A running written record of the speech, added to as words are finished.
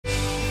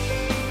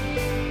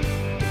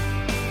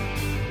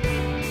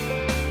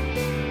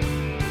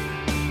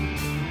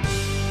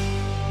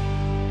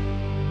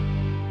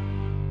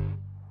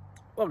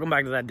Welcome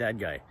back to That Dad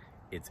Guy.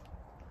 It's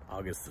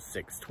August the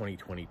 6th,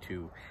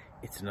 2022.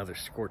 It's another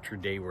scorcher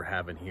day we're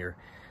having here.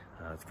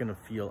 It's gonna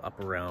feel up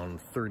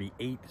around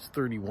 38, it's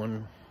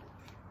 31,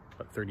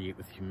 but 38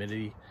 with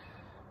humidity.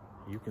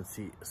 You can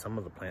see some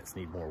of the plants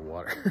need more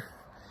water.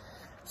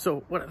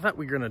 So what I thought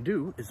we were gonna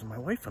do is my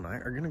wife and I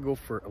are gonna go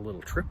for a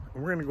little trip.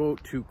 And we're gonna go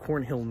to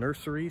Cornhill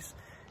Nurseries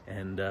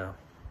and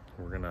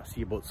we're gonna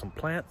see about some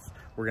plants.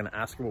 We're gonna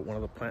ask about one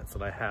of the plants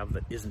that I have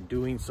that isn't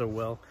doing so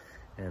well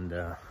and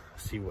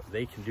see what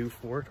they can do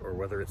for it, or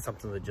whether it's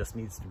something that just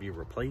needs to be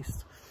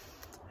replaced.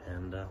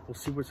 And we'll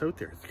see what's out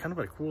there. It's kind of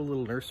a cool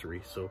little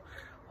nursery, so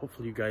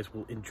hopefully you guys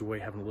will enjoy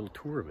having a little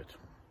tour of it.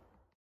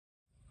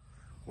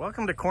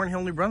 Welcome to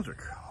Cornhill, New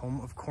Brunswick,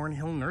 home of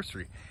Cornhill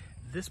Nursery.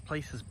 This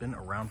place has been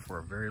around for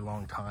a very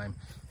long time.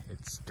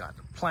 It's got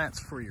plants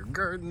for your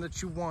garden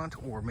that you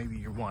want, or maybe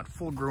you want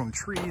full-grown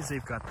trees.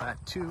 They've got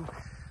that too.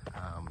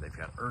 They've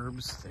got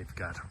herbs, they've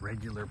got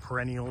regular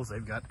perennials,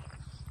 they've got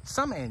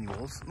some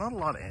annuals, not a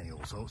lot of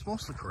annuals, so it's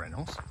mostly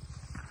perennials,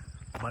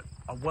 but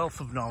a wealth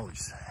of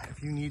knowledge.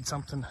 If you need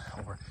something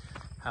or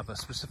have a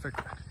specific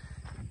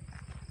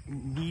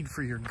need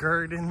for your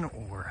garden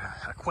or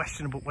a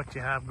question about what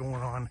you have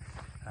going on,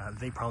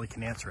 they probably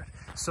can answer it.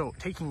 So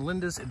taking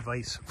Linda's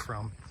advice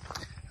from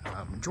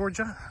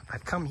Georgia,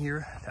 I've come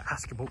here to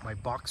ask about my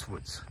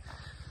boxwoods.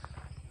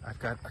 I've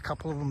got a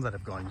couple of them that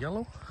have gone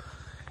yellow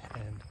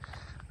and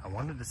I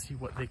wanted to see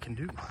what they can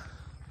do.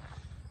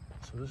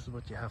 So this is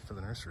what you have for the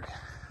nursery.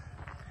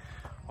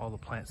 All the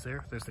plants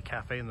there. There's the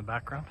cafe in the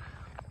background.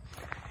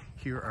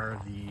 Here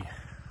are the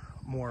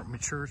more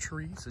mature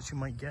trees that you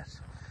might get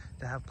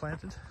to have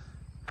planted.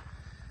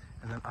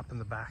 And then up in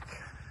the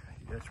back,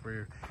 that's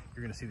where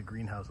you're gonna see the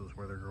greenhouses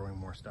where they're growing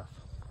more stuff.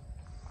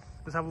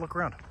 Let's have a look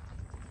around.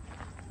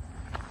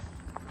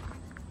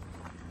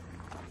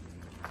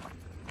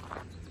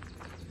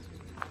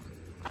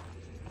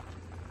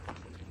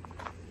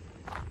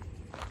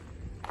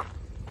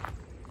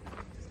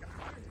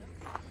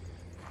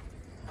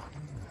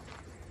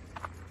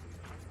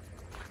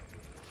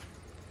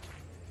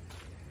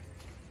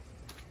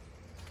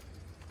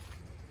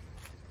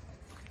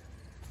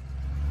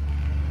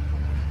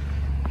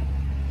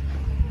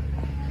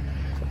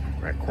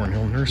 We're at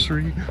Cornhill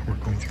Nursery. We're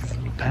going through the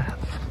little path.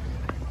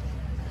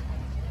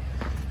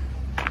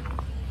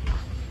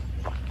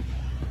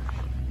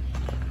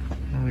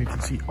 And you can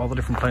see all the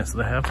different plants that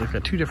they have. They've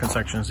got two different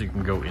sections you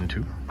can go into.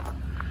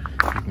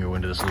 You can go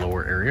into this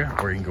lower area,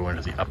 or you can go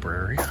into the upper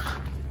area.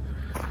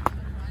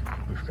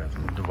 We've got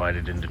them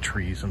divided into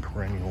trees and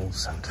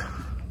perennials and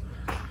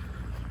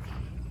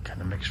kind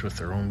of mixed with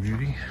their own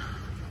beauty.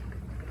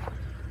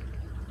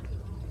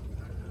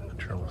 The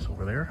trellis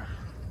over there.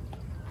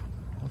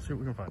 Let's see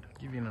what we can find.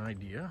 Give you an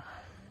idea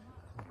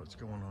of what's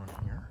going on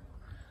here.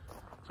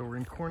 So we're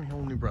in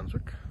Cornhill, New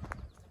Brunswick.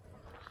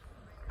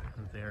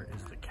 And there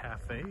is the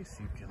cafe,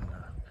 so you can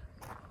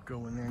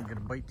go in there and get a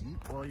bite to eat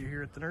while you're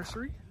here at the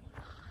nursery.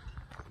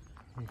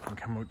 You can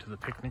come out to the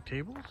picnic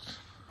tables.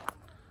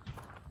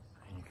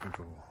 And you can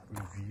go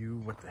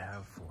review what they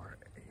have for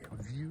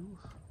a view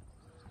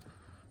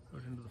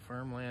out into the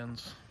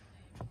farmlands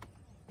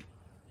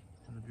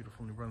and the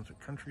beautiful New Brunswick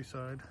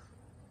countryside.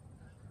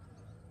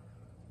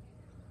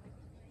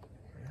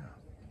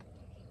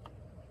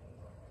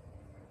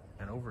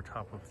 And over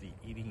top of the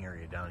eating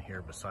area down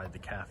here beside the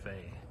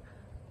cafe,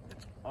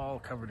 it's all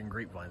covered in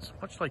grapevines,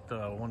 much like the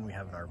one we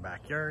have in our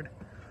backyard.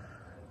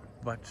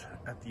 But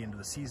at the end of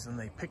the season,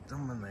 they pick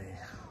them and they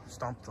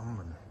stomp them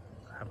and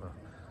have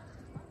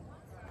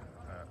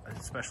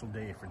a special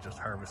day for just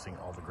harvesting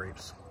all the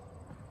grapes.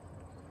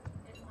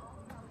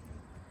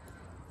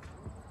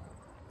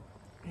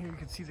 Here you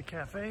can see the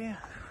cafe.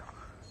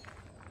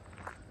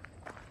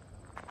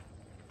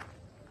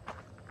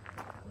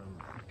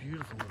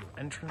 Beautiful little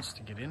entrance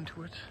to get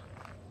into it.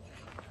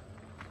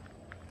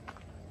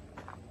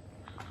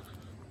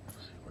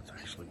 Let's see what's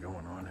actually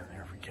going on in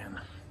there if we can.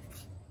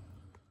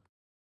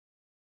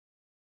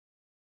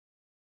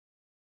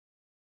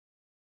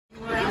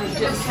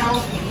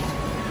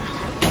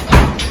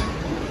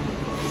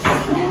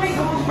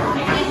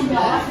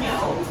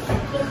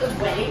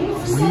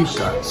 We've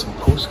got some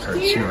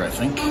postcards here, I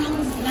think.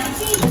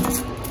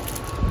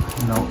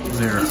 No,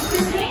 they're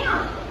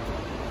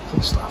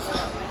some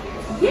stuff.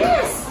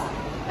 Yes!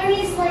 And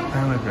he's like,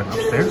 and I've got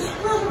upstairs.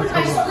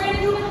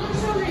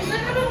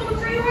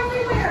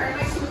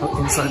 Up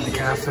inside the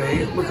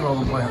cafe, look at all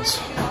the plants.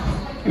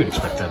 You would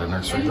expect that in a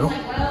nursery though.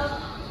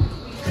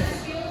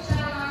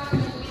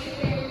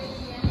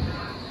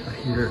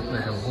 Here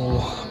they have a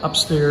whole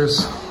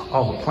upstairs,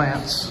 all the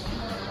plants,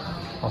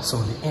 also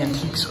the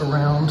antiques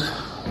around,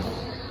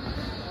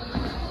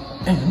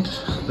 and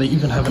they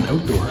even have an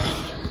outdoor.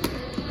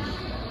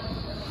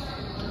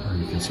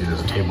 You can see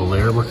there's a table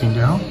there looking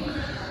down.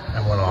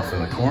 And one off in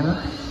the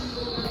corner.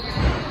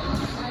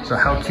 So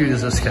how cute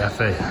is this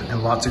cafe?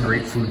 And lots of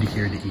great food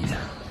here to eat.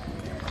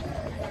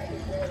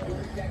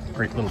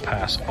 Great little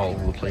pass all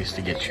over the place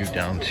to get you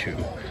down to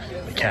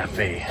the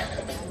cafe,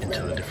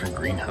 into the different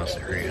greenhouse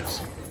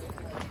areas.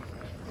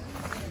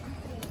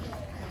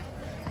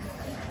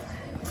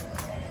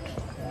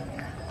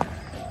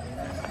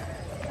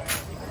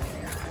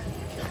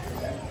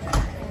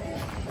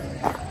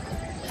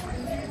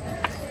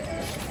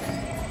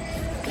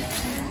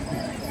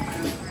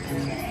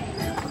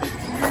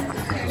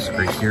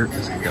 here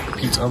is we've got the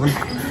pizza oven.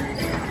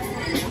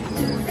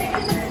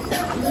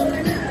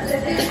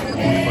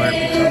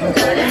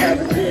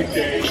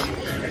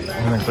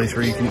 And then a place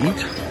where you can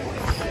eat.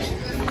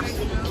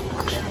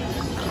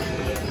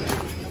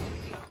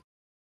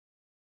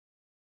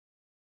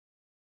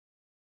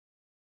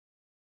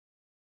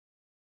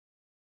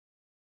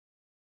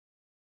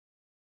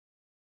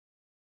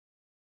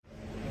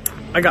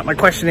 I got my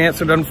question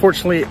answered.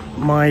 Unfortunately,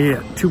 my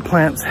 2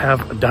 plants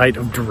have died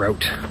of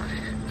drought.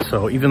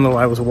 So even though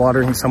I was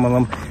watering some of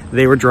them,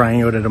 they were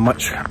drying out at a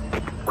much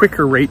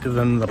quicker rate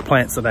than the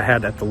plants that I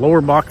had at the lower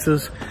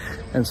boxes.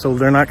 And so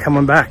they're not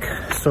coming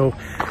back. So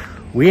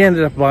we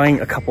ended up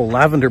buying a couple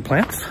lavender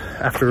plants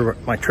after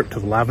my trip to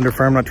the lavender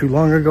farm not too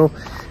long ago.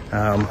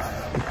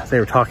 They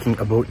were talking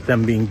about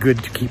them being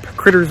good to keep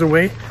critters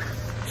away.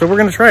 So we're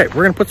gonna try it.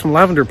 We're gonna put some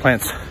lavender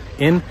plants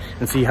in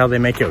and see how they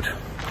make out.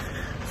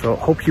 So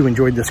hope you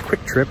enjoyed this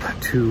quick trip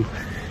to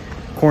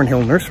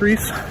Cornhill Nurseries,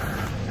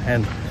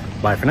 and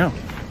bye for now.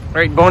 All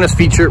right, bonus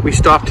feature, we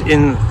stopped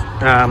in,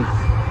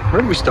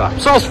 where did we stop?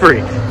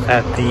 Salisbury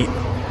at the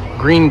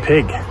Green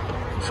Pig.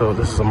 So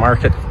this is a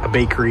market, a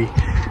bakery.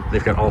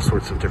 They've got all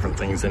sorts of different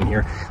things in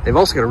here. They've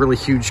also got a really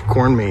huge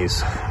corn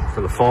maze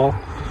for the fall.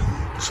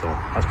 So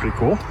that's pretty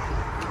cool.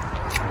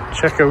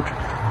 Check out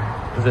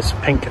this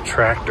pink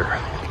tractor.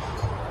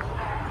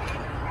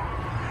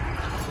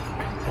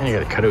 And you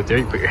got a cutout there,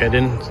 you put your head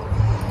in.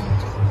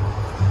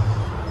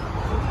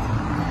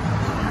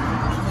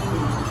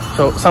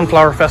 So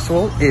Sunflower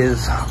Festival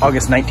is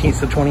August 19th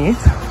to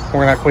 28th.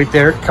 We're not quite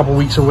there, a couple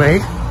weeks away,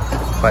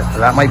 but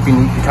that might be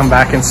neat to come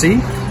back and see.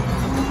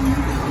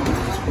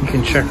 You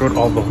can check out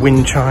all the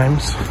wind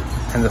chimes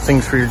and the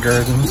things for your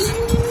gardens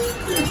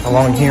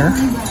along here.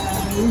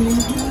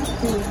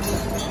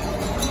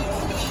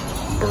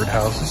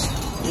 Birdhouses.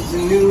 It's a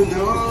new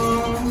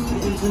dawn,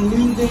 it's a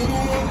new day.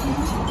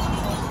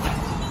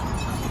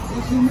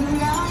 And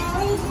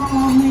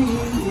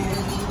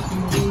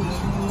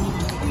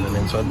then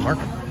inside the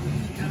market.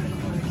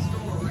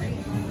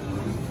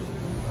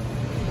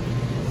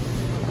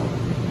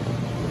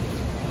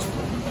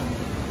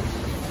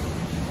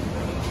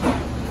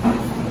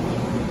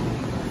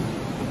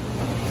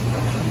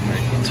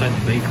 Right inside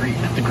the bakery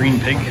at the Green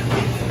Pig,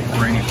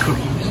 bring in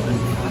cookies and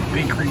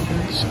bakery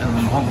goods, and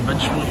then all the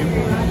vegetables you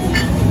want.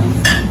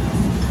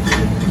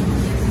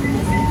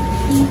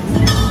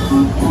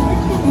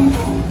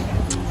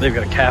 They've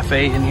got a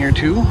cafe in here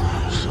too,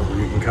 so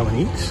you can come and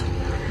eat.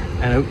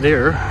 And out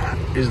there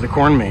is the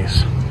corn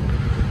maze.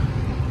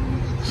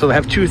 So they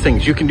have 2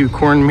 things. You can do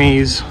corn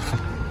maze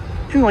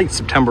in late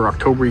September,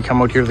 October. You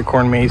come out here to the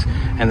corn maze,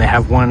 and they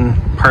have one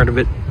part of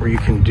it where you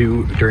can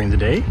do during the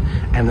day,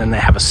 and then they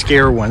have a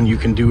scare one you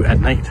can do at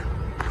night.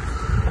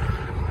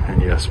 And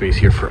you got space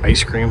here for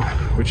ice cream,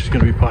 which is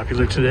going to be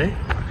popular today.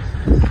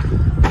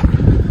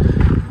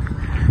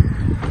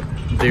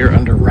 There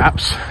under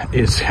wraps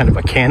is kind of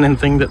a cannon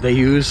thing that they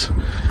use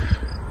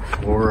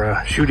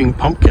for shooting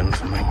pumpkins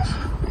and things.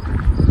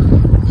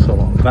 So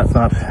that's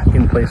not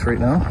in place right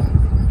now,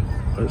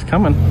 but it's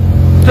coming.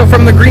 So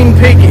from the Green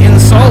Pig in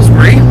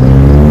Salisbury,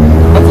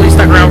 hopefully you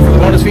stuck around for the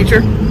bonus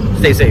feature.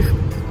 Stay safe.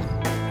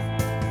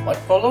 What,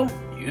 Polo?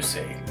 You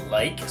say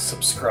like,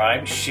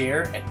 subscribe,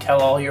 share, and tell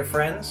all your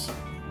friends.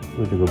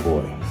 Who's a good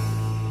boy?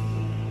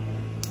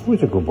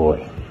 Who's a good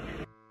boy?